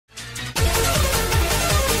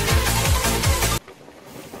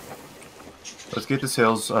Let's get the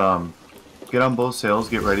sails. Get on both sails.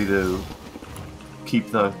 Get ready to keep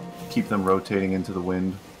them rotating into the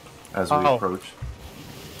wind as we approach.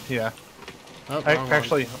 Yeah. Oh,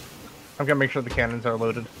 Actually, I'm gonna make sure the cannons are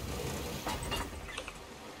loaded.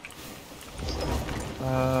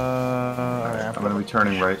 Alright, I'm gonna be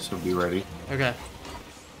turning right, so be ready. Okay.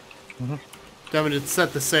 Do you want me to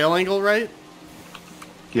set the sail angle right?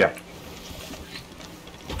 Yeah.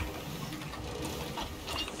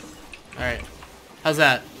 Alright. How's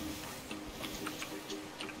that?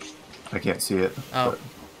 I can't see it. Oh.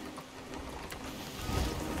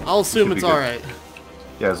 I'll assume it's alright.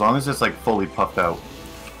 Yeah, as long as it's like fully puffed out.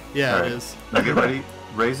 Yeah, it is. Now get ready.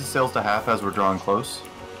 Raise the sails to half as we're drawing close.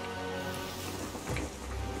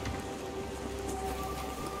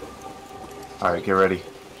 Alright, get ready.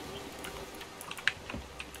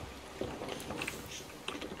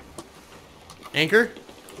 Anchor?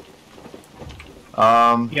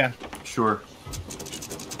 Yeah. Sure.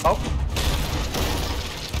 Oh.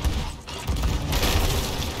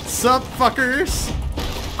 Sup, fuckers?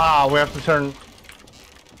 Ah, we have to turn.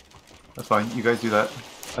 That's fine. You guys do that.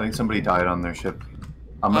 I think somebody died on their ship.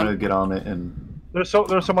 I'm gonna get on it and... There's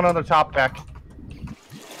someone on the top deck.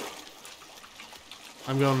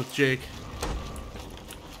 I'm going with Jake.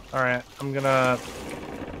 Alright, I'm gonna...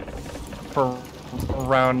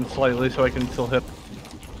 around slightly so I can still hit.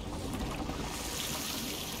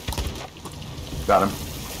 Got him.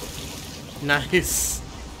 Nice.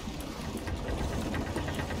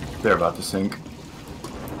 They're about to sink.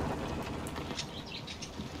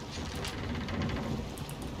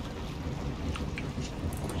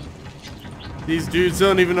 These dudes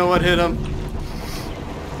don't even know what hit them.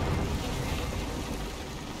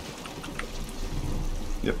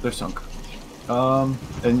 Yep, they're sunk.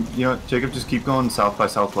 And you know what, Jacob, just keep going south by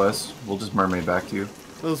southwest. We'll just mermaid back to you.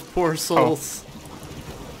 Those poor souls.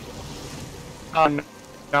 Now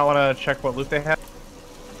I want to check what loot they had.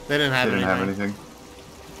 They didn't have anything.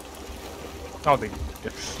 Oh, they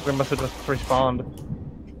must have just respawned.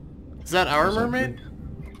 Is that our mermaid?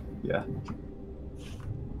 Yeah.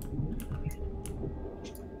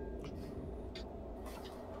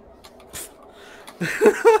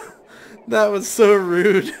 That was so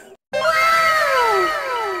rude.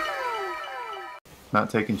 Not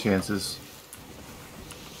taking chances.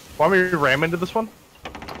 Want me to ram into this one?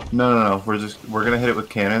 No. We're gonna hit it with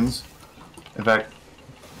cannons. In fact,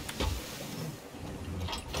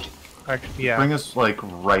 actually, yeah. Bring us like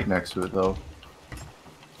right next to it though,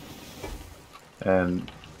 and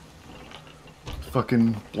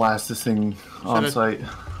fucking blast this thing on site.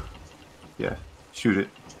 Yeah, shoot it.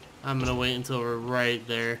 I'm gonna wait until we're right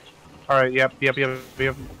there. Alright, yep. Go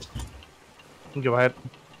ahead.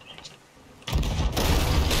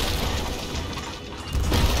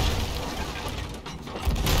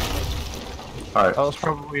 Alright. That was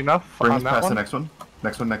probably enough. Bring us past the next one.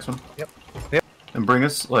 Next one. Yep. And bring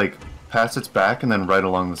us, like, past its back and then right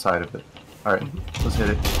along the side of it. Alright, let's hit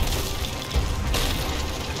it.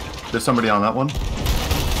 There's somebody on that one.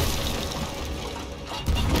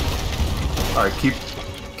 Alright,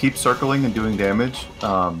 keep circling and doing damage.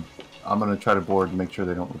 I'm gonna try to board and make sure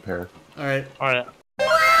they don't repair. Alright.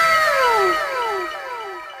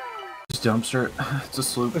 Just dumpster. It's a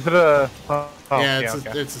sloop. Is it a... yeah,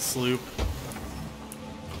 it's a sloop.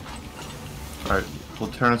 Alright, we'll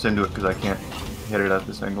turn us into it because I can't hit it at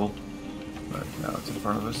this angle. But now it's in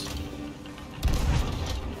front of us.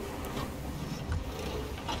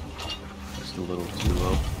 Just a little too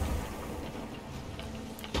low.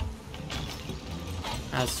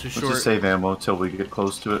 That's too short. Let's just save ammo till we get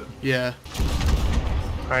close to it. Yeah.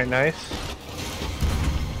 Alright, nice.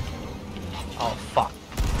 Oh, fuck.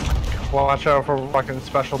 Watch out for fucking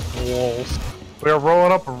special walls. We are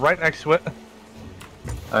rolling up right next to it.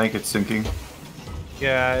 I think it's sinking.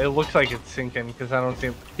 Yeah, it looks like it's sinking because I don't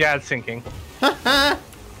see. Yeah, it's sinking. Let's.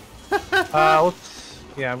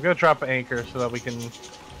 Yeah, I'm gonna drop an anchor so that we can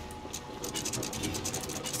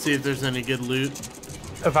see if there's any good loot.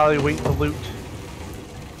 Evaluate the loot.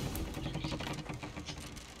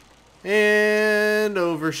 And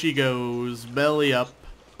over she goes, belly up.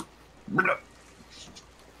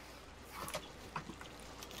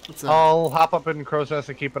 I'll hop up in Crow's Nest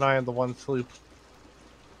and keep an eye on the one sloop.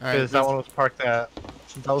 Because that one was parked at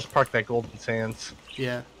Golden Sands.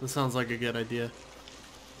 Yeah, that sounds like a good idea.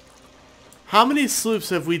 How many sloops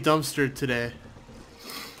have we dumpstered today?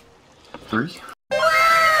 3.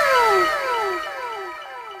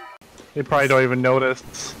 They probably don't even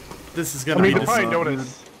notice. This is gonna be. They probably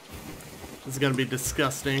notice. This is gonna be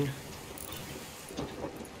disgusting.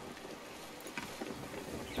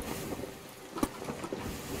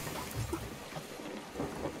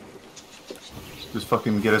 Just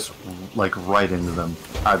fucking get us like right into them.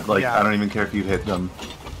 I don't even care if you hit them.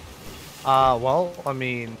 Well, I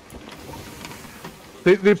mean,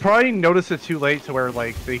 they probably notice it too late to where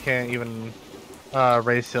like they can't even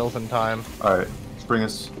raise sails in time. All right, bring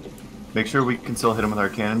us. Make sure we can still hit them with our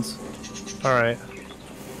cannons. All right.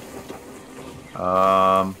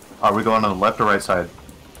 Are we going on the left or right side?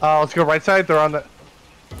 Let's go right side. They're on the.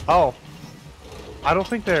 Oh, I don't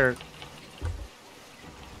think they're.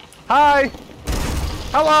 Hi.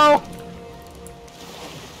 Hello.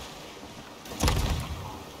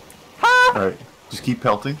 Ha! All right, just keep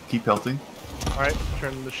pelting. Keep pelting. All right,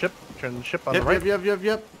 turn the ship on the right.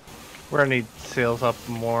 Yep. We're gonna need sails up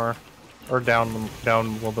more, or down a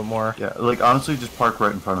little bit more. Yeah, like honestly, just park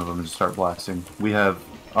right in front of them and just start blasting.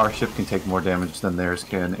 Our ship can take more damage than theirs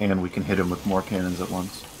can, and we can hit them with more cannons at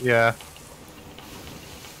once. Yeah.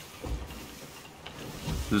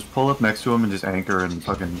 Just pull up next to them and just anchor and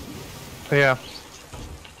fucking. Yeah.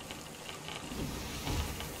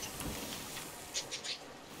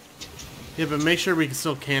 Yeah, but make sure we can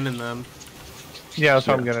still cannon them. Yeah, that's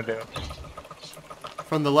what I'm gonna do.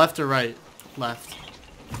 From the left or right? Left.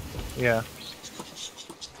 Yeah.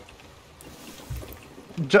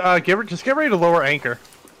 Just get ready to lower anchor.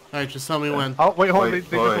 Alright, just tell me when. Oh, wait, hold on. They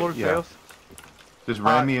just lowered sails. Just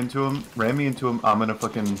ram me into him. Ram me into him. I'm gonna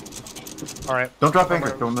fucking. Alright. Don't drop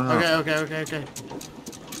anchor. No. Okay.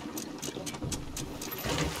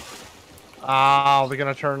 Oh, they're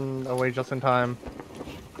gonna turn away just in time.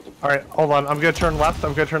 Alright, hold on. I'm gonna turn left.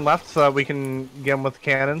 So that we can get them with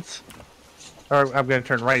cannons. Or I'm gonna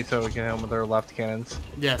turn right so we can hit them with their left cannons.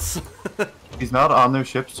 Yes. He's not on their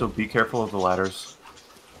ship, so be careful of the ladders.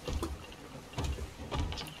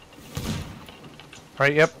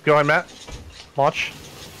 Alright, yep. Go ahead, Matt. Launch.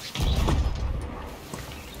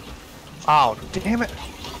 Oh, damn it.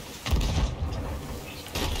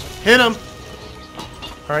 Hit him.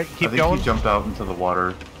 Alright, keep I think going. he jumped out into the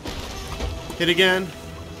water. Hit again.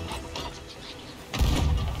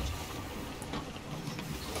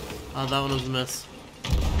 Oh, that one was a miss.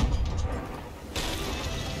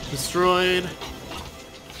 Destroyed.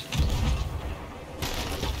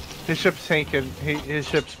 His ship's sinking. His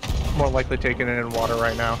ship's more likely taking it in water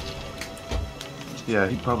right now. Yeah,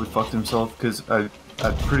 he probably fucked himself because I'm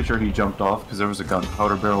pretty sure he jumped off because there was a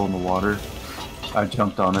gunpowder barrel in the water. I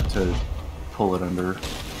jumped on it to pull it under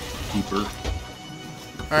deeper.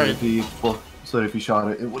 Alright. So that if he shot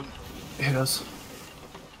it, it wouldn't hit us.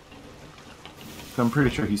 I'm pretty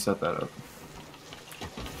sure he set that up.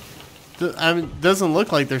 I mean, doesn't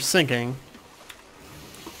look like they're sinking.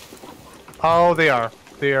 Oh, they are.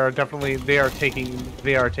 They are definitely. They are taking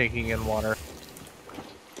in water.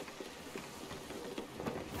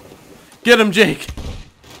 Get him, Jake.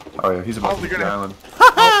 Oh yeah, he's about to hit the island.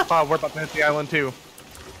 Oh, we're about to hit the island too.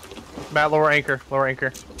 Matt, lower anchor. Lower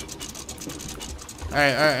anchor.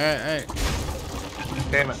 Alright.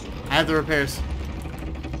 Damn it. I have the repairs.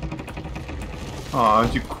 Aw,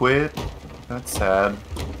 did you quit? That's sad.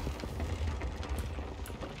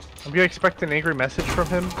 I'm gonna expect an angry message from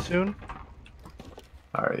him soon.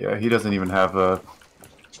 Alright, yeah, he doesn't even have a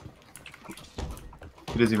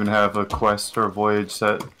quest or a voyage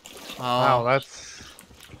set. Oh, Wow, that's.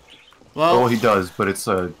 Well, he does, but it's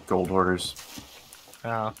gold hoarders.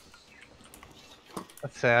 Oh.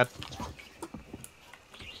 That's sad.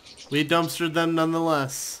 We dumpstered them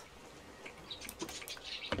nonetheless.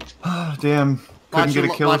 Damn. Couldn't get a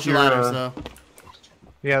kill with your ladders, though.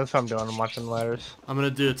 Yeah, that's what I'm doing. I'm watching ladders. I'm gonna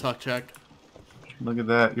do a tuck check. Look at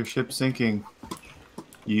that, your ship's sinking.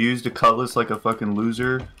 You used a cutlass like a fucking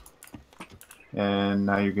loser, and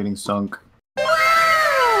now you're getting sunk.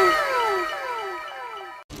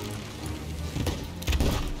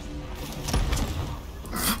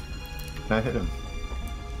 I hit him.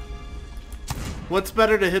 What's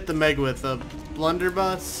better to hit the Meg with, a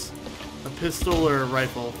blunderbuss, a pistol, or a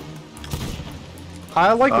rifle?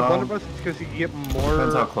 I like the blunderbuss because you get more.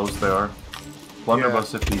 Depends how close they are.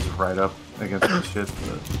 Blunderbuss if he's right up against the shit.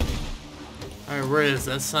 But... Alright, where is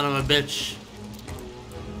that son of a bitch?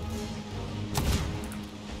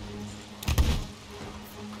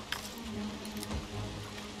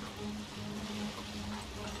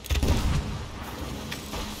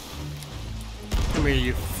 Come here,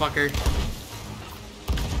 you fucker.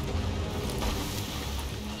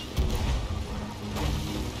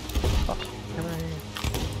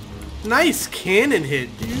 Nice cannon hit,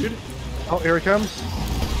 dude. Oh, here he comes.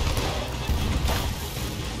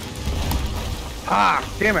 Ah,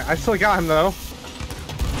 damn it. I still got him, though.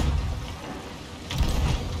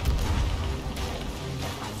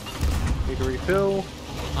 Need to refill.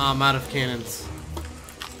 I'm out of cannons.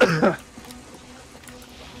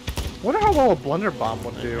 Wonder how well a Blunder Bomb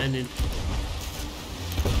would do. I need...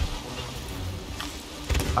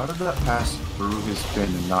 How did that pass through his spin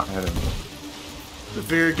and not hit him? A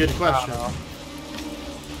very good question.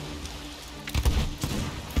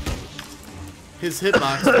 His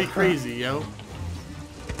hitbox would be crazy, yo.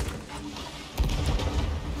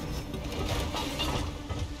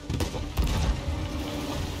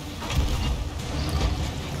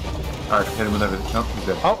 Alright, hit him with everything. Nope, he's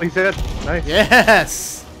dead. Oh, he's dead. Nice.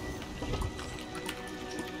 Yes!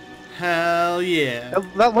 Hell yeah.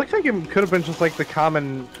 That looked like it could have been just like the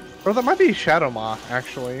common... Or that might be Shadow Maw,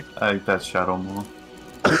 actually. I think that's Shadow Maw.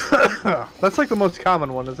 That's like the most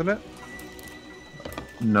common one, isn't it?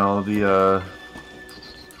 No, the,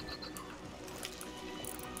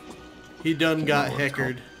 He done got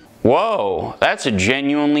heckered. Whoa, that's a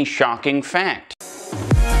genuinely shocking fact.